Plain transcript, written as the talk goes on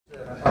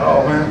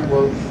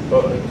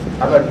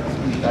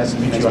Nice to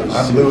meet you.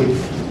 I'm Louis.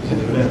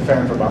 I've been a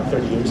fan for about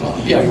 30 years now.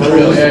 Yeah, for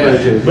real.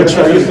 Yeah. But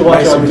I used to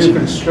watch on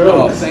Diff'rent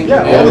Strokes. Thank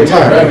yeah, you. all the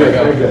time.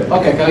 Very good.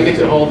 Okay, can I get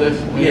you to hold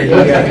this? Yeah.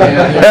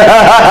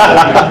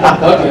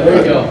 Okay, there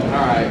you go. All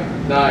right.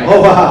 Nice.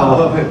 Oh,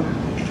 wow.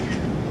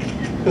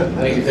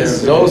 Thank you, This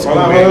sir. is old school.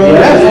 Yeah.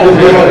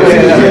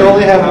 They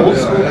only have old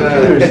school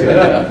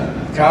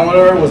computers.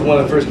 Commodore was one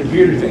of the first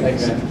computer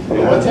things.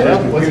 What's that?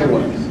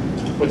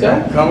 What's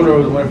that? Commodore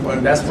was one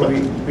of, that's what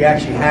we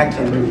actually hacked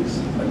into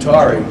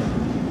Atari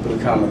with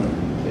a Commodore.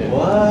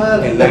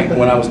 What? And like,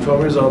 when I was 12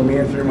 years old, me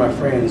and 3 of my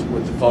friends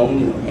with the phone,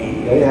 you know,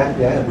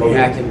 and we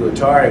hacked into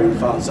Atari. We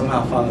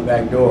somehow found the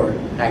back door,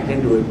 hacked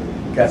into it,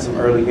 got some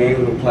early games,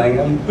 we were playing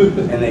them,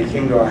 and they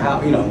came to our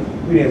house. You know,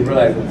 we didn't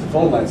realize with the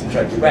phone lines to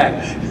track you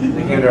back.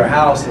 They came to our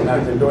house, they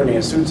knocked on the door, and they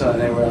had suits on,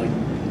 and they were like,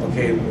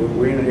 "Okay,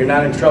 you're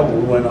not in trouble.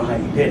 We want to know how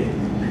you did it."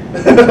 We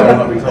told them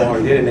how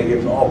we did it. And they gave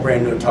us all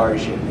brand new Atari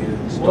shit.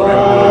 Yeah,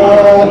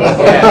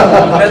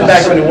 that's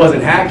back when it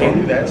wasn't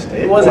hacking.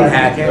 It wasn't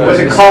hacking. It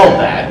wasn't called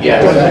that.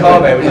 Yeah. It wasn't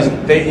called that. It was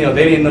just, they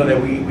didn't know that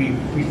we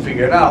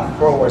figured it out.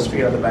 4 of us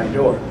figured out the back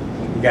door.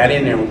 We got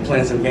in there, we were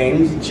playing some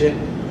games and shit,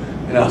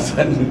 and all of a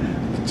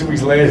sudden, 2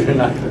 weeks later, they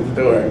knocked at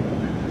the door.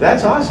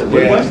 That's awesome.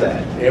 When was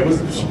that? It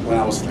was when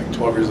I was like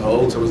 12 years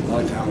old, so it was a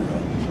long time ago.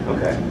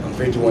 Okay. I'm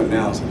 51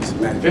 now, so it's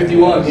mad.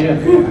 51, yeah.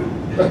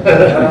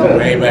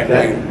 Way back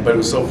then, but it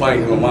was so funny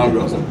because my mom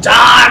goes,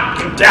 "Todd,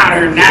 get down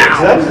here now!"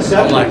 So that was the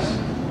I'm like,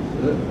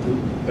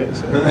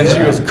 70s. and she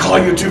goes, "Call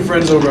your 2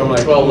 friends over." I'm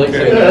like, Well, late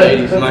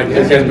 70s. I'm like, "You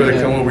guys better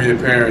come over with your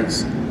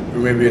parents. We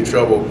may be in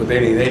trouble." But they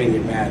didn't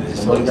get mad.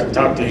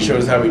 They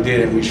showed us how we did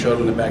it. And we showed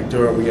them the back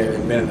door. We had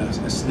invented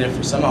a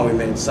sniffer. Somehow we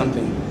made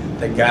something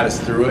that got us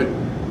through it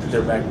to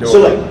their back door. So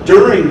like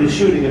during the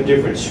shooting of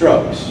Diff'rent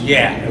Strokes.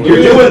 Yeah,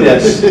 You're doing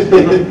this.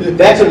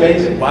 That's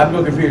amazing. Well, I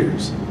built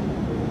computers.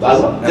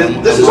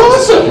 This is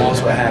awesome. I'm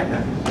also a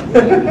hacker.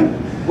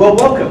 Well,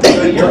 welcome.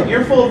 So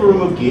you're full of a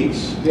room of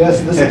geeks.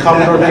 Yes, this And is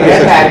Commodore and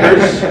Vegas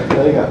hackers. Expo.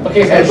 There you go.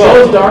 Okay, so the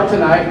show's dark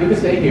tonight. You can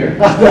stay here.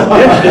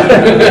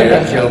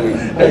 Yeah, kill me.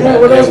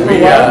 What else for a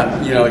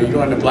while? You know, you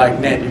go on the black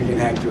net, you can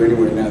hack through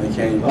anywhere now. They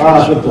can't.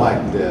 The black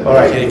dead. All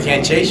right. They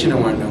can't chase you no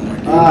more,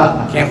 dude.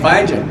 Can't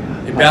find you.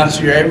 They bounce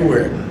you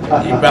everywhere.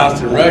 You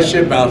bounce in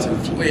Russia, bounce in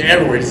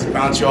everywhere. Just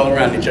bounce you all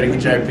around. They try to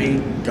get your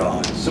IP,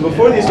 gone. So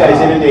before these guys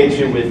inundate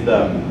you with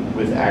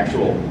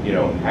actual,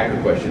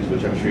 hacker questions,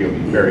 which I'm sure you'll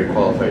be very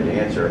qualified to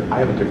answer, I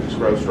have a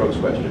Diff'rent Strokes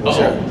question.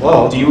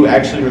 Oh. Do you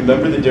actually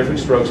remember the Diff'rent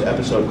Strokes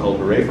episode called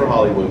Hooray for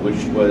Hollywood,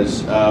 which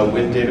was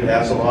with David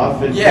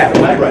Hasselhoff and Yeah,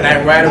 Night Rider?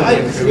 Night Rider.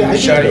 Nice. We Yeah, I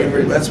shot did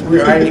it. That's we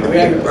already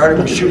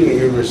were shooting at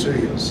Universal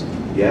Studios,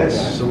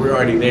 Yes. so we're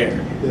already there.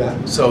 Yeah.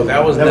 So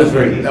that was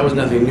very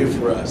nothing new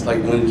for us.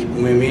 Like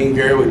when me and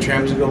Gary would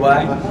trams would go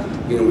by,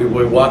 we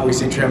would walk, we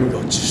see tram, we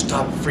go, just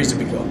stop, freeze it,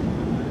 we go.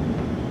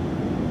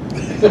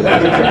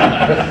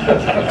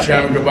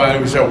 Tram would go by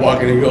and we start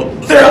walking and go,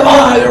 they're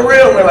alive, they're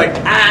real. We're like,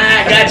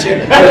 I got you.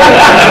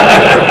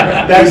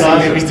 That's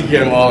awesome. We used to get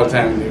them all the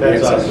time. Dude.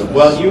 That's awesome.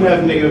 Well, you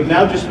have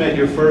now just met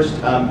your first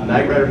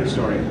Night Rider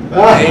historian.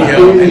 There you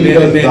go. And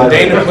then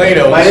Dana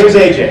Plato. My name is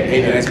AJ.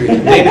 AJ, nice to meet you.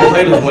 Dana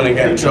Plato was one that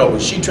got in trouble.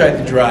 She tried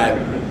to drive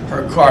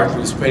her car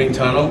through the spinning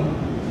tunnel.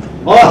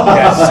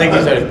 Got sick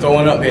and started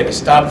throwing up. They had to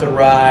stop the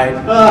ride.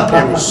 It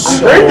was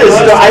so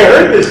I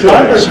heard this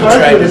story. She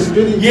tried to.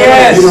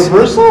 Yes.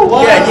 Universal?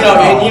 Wow.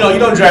 Yeah, you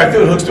don't drive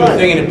through it. Hooks through the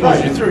thing and it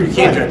pushes you through. You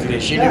can't drive through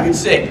that shit. You get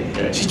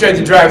sick. She tried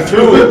to drive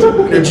through it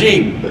in her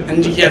Jeep,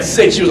 and she got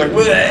sick. She was like,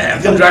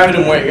 "Couldn't drive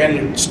anymore,"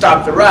 and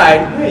stopped the ride.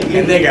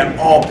 And they got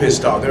all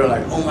pissed off. They were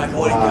like, "Oh my God,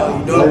 what are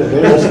you doing?"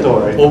 There's a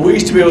story. Well, we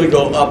used to be able to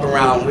go up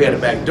around. We had a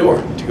back door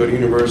to go to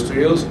Universal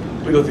Studios.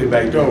 We go through the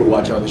back door. We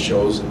watch all the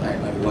shows, like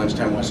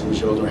lunchtime, watch some of the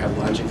shows, or have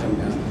lunch and come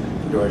down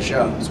to do our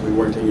show. So we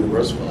worked at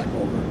Universal for like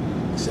over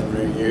 7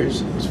 or 8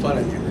 years. It was fun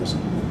at Universal.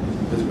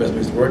 It was the best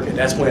place to work at.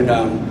 That's when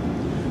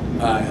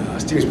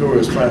Steven Spielberg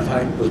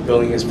was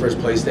building his first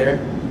place there.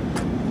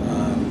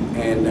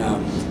 It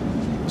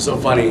was so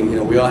funny,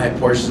 we all had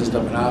Porsches and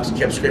stuff, and I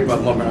kept scraping my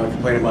bumper, and I was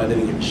complaining about it,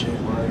 didn't give a shit.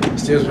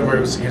 Steven Spielberg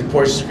was his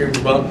Porsche scraped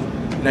the bump.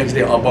 The next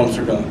day, all bumps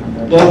are gone.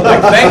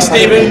 Like, thanks,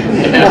 Steven.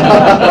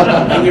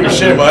 I didn't give a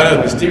shit about it,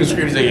 but Steven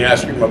screamed, he's like, "Yeah, I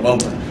scraped my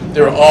bumper."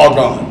 They were all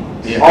gone.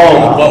 All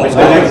the bump was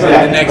gone.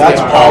 The next day,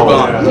 all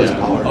gone.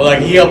 Well, like,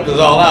 he helped us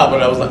all out,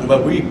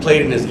 but we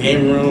played in his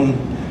game room.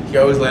 He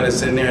always let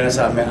us in there, and that's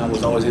how I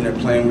was always in there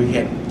playing. We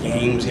had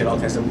games, we had all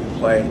kinds of stuff we could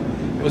play.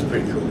 It was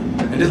pretty cool.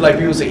 And just like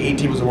people say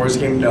E.T. was the worst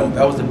game, no,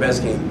 that was the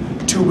best game.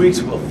 2 weeks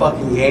for a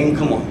fucking game,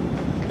 come on.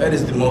 That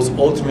is the most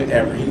ultimate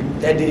ever.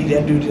 That dude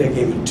did that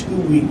game in 2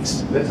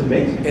 weeks. That's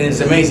amazing. And it's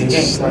an amazing game.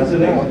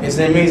 It's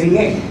an amazing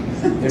game.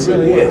 It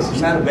really is.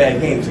 It's not a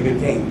bad game, it's a good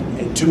game.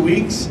 In 2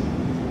 weeks,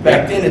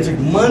 back then it took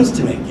months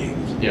to make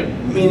games. Yeah. I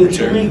mean, in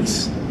 2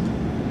 weeks.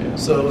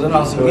 So it was an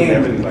awesome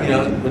game,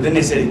 but then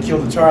they said it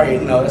killed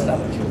Atari. No, that's not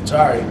what killed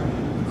Atari.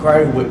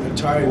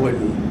 Atari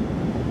wouldn't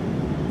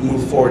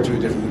move forward to a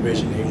different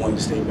division. They wanted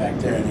to stay back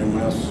there, and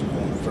everyone else was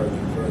going further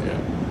and further.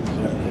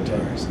 So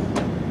Atari, so.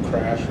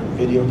 Crash or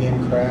video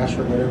game crash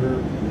or whatever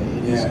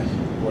in the 80s,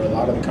 where a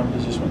lot of the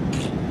companies just went.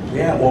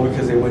 Yeah, well,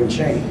 because they wouldn't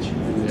change.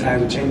 And the time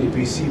to change the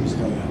PC was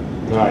coming up.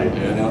 Right.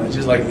 You know, it's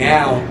just like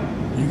now,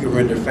 you can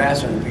render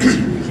faster on a PC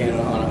than you can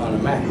on a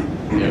Mac.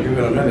 Yeah. You can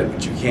on another,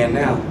 but you can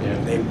now. Yeah.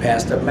 They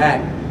passed up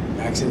Mac.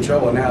 Mac's in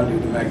trouble now, due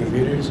to Mac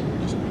computers.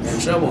 They're in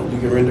trouble. You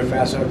can render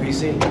faster on a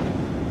PC.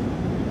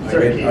 All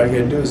you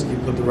gotta do is you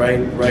put the right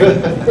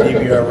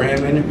DVR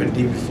RAM in it, put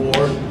DB4,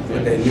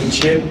 put that new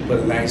chip, put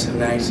a nice,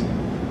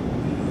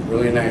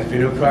 really nice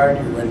video card.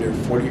 You render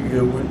 40,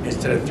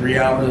 instead of 3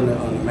 hours on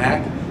the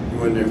Mac, you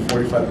render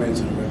 45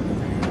 minutes on a regular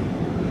computer.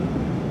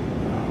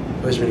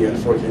 Especially when you got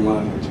a 4K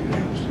monitor too.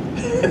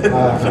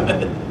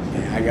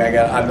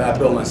 Yeah, I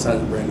built my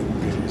son's brand new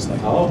computer. It's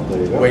like There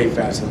you go. way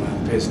faster than mine.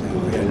 I'm pissed now. I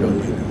gotta build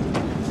it now.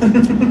 I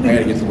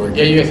gotta get to work.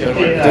 Yeah, you guys got to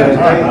work.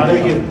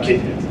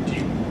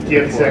 Do you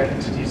have a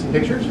second to do some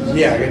pictures?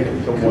 Yeah, I gotta get a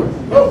couple more.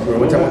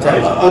 What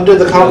time? Under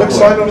the comic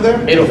sign over there?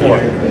 804.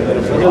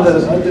 Under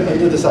the sign, okay.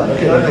 Under the sign.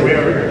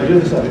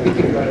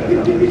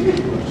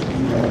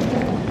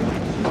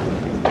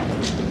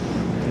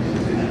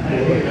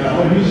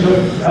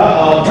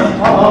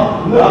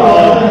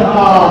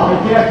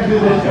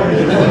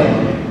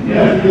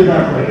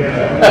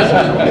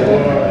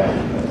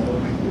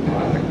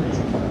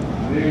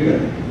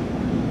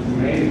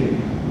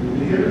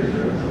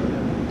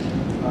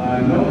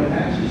 No, it's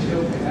actually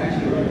still, it's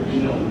actually,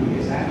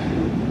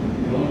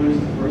 the only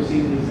reason the first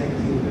season, the second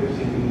season, third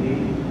season, we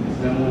need is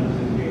number one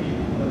certification.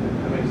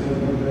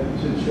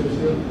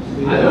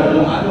 I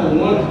don't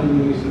want to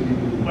release the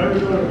people. Why are we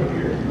going over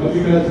here?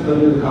 Because it's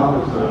under the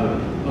comic sign.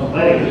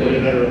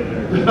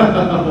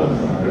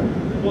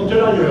 Well,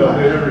 turn on your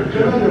flash.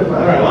 Turn on your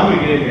flash. All right, well, I'm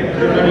gonna get in here.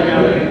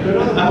 Turn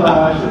on the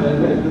flash, and then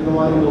the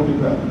lighting will be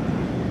better.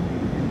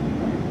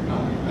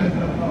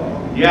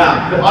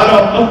 Yeah,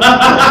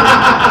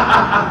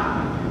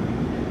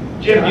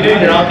 Jim, get in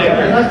here, I'll take And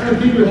her. that's the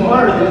deepest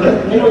part.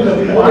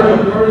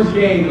 The first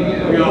game,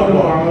 we all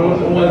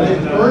what was it?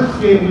 First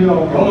game, we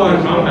all. Come on,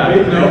 nope.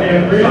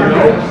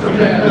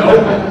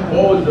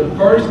 What was the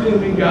first thing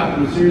we got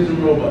from Series and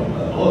Robot?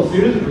 Oh,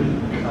 seriously?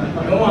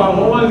 Come on,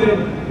 what was it? I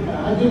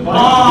did.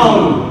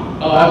 Pong!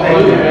 Oh,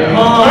 absolutely.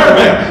 Pong!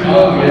 Perfect. Oh,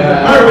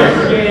 yeah.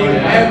 Perfect game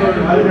ever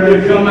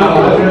to come out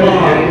with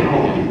Pong.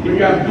 We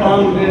got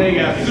Pong, then they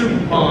got Super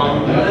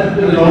Pong. No,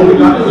 we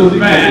got It was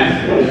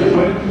bad. When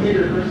did you get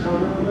your first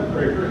camera?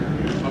 Very first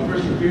computer? My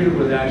first computer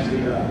was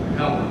actually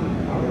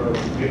Commodore.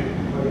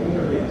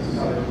 Yes.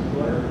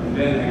 And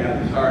then I got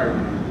the card,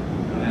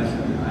 and that's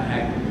when I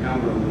hacked the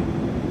Commodore.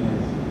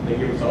 And they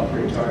give us all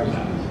free cards.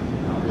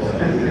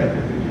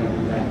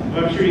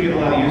 I'm sure you get a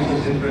lot of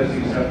useless,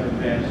 interesting stuff from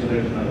fans, so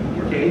there's another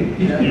arcade.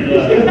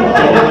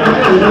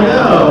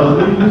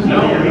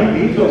 No,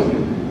 he told me.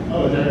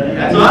 Oh, is that right?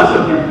 That's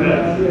awesome.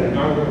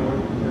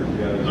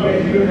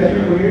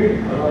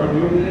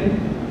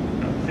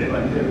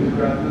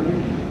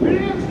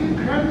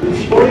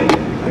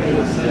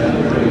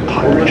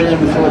 We're wearing the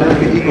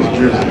Philadelphia Eagles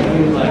jersey.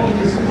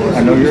 I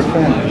know you're a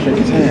fan. Shake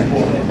his hand.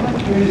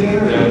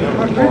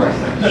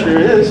 Sure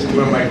is.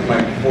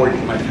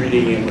 My 3D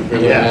game was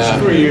really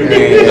Screw you,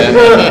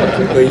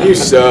 man. But you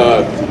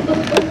suck.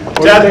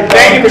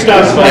 Thank you for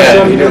stopping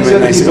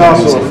by. He's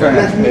also a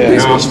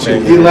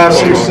fan. He laughs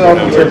himself.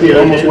 He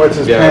almost wets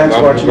his pants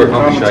watching the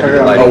commentary.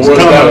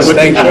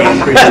 Thank you.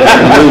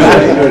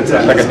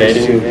 Like a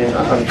dating game.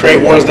 Great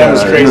Wars, that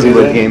was crazy.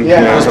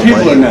 Yeah, those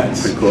people are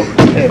nuts. Pretty cool.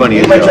 Funny.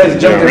 Everybody tries to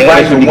jump their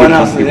bike from one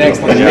house to the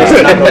next, like this,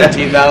 knock their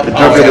teeth out. The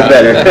drunker the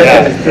better.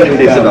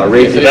 It's about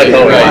racing.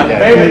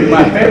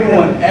 My favorite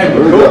one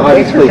ever. Who's the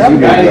highest place you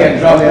Guy been?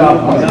 got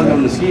dropped off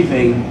on the ski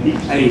thing,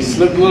 and he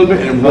slipped a little bit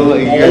and rolled all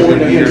the way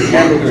down here. The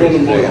camera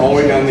filmed him all the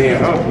way down the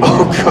hill.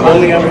 I've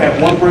only ever had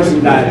one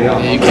person die.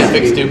 You can't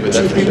fix stupid,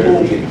 that's for Two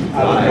sure. people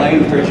out of the plane,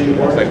 Virginia,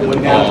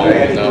 went down,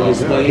 had to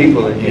explain.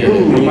 People in here.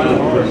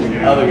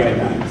 The other guy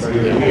died.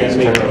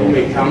 We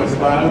made comments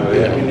about him,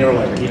 and they were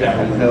like, he died.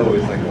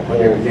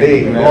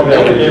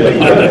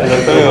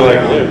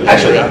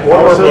 Actually,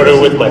 one more photo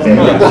with my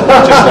family. Just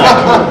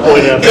like,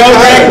 point up. Go,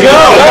 Greg, go!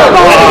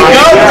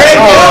 Go, Greg,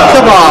 go!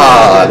 Come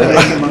on!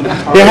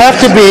 You have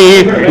to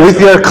be with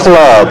your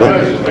club.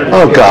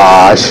 Oh,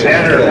 gosh.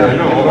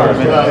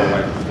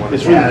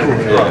 It's really cool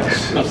for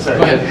us. Go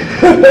ahead.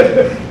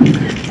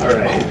 All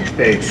right,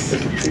 thanks.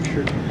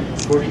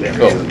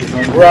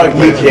 We're all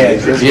geek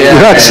heads.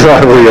 That's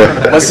right, we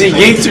are. Well, see,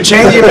 geeks are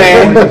changing,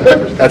 man.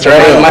 That's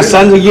right. My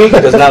son's a geek,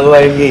 does not look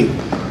like a geek.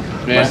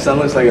 My Yeah. son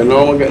looks like a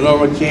normal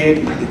kid,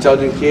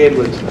 intelligent kid,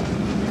 with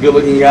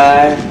good-looking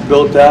guy,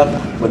 built up,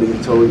 but he's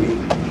a total geek.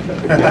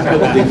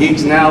 The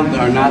geeks now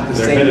are not the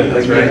same. hidden,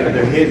 that's right.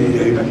 They're hidden,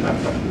 dude.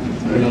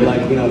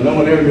 No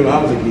one ever knew I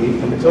was a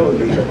geek. I'm a total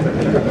geek.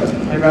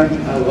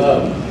 I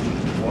love.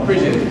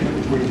 Appreciate it.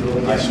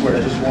 I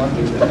swear, just one.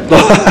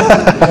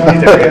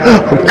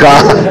 Oh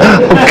God!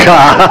 Oh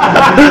God!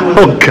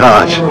 Oh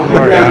gosh!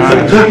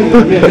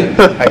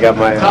 I got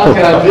my. I'm on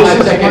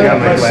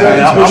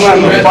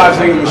the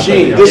 5-second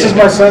machine. This is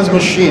my son's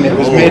machine. It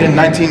was made in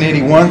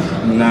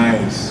 1981.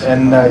 Nice.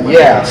 And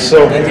yeah,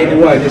 so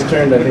 1981, I just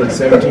turned, I think,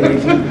 17,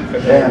 18.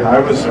 yeah, I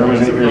was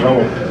 8 years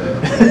old.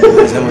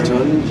 Is that what you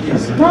want?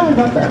 No,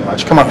 not that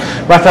much. Come on.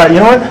 I thought, you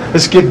know what?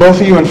 Let's get both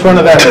of you in front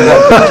of that.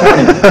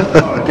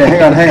 Okay,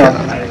 hang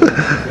on.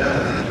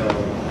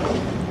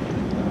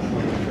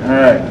 All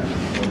right.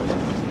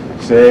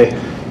 Say.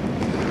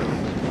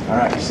 All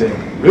right, say.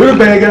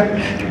 Rutabaga.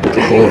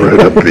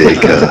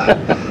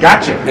 Rutabaga.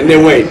 Gotcha. And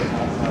then wait.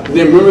 And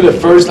then remember the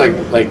first,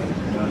 like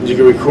you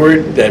could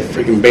record that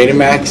freaking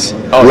Betamax?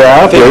 Oh,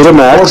 yeah, More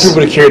Betamax.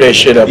 people to carry that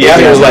shit up. Yeah,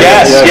 It was like-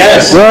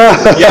 yes.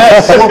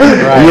 Yes.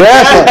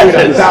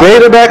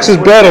 Betamax is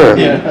better.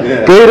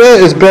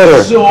 Beta is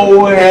better.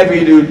 So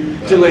happy, dude.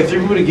 Till like 3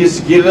 people to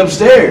get it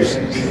upstairs.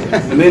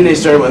 And then they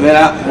started, and then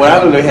what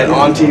I learned, they had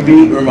on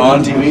TV, remember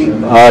on TV?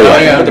 Oh,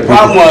 yeah. But the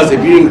problem was,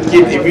 if you didn't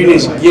get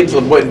to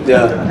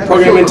the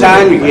program in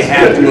time, you get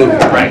half the movie.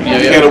 Right, yeah,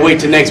 You yeah. gotta wait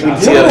till next week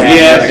to see the other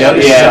half.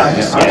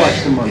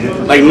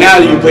 Yeah. Like now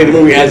you can play the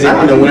movie as it,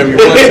 whenever you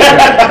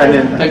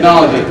want.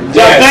 Technology.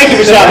 John, thank you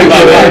for stopping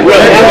by, man.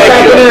 Really,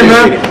 Thank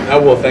you, man. I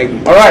will, thank you.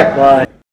 All right. Bye.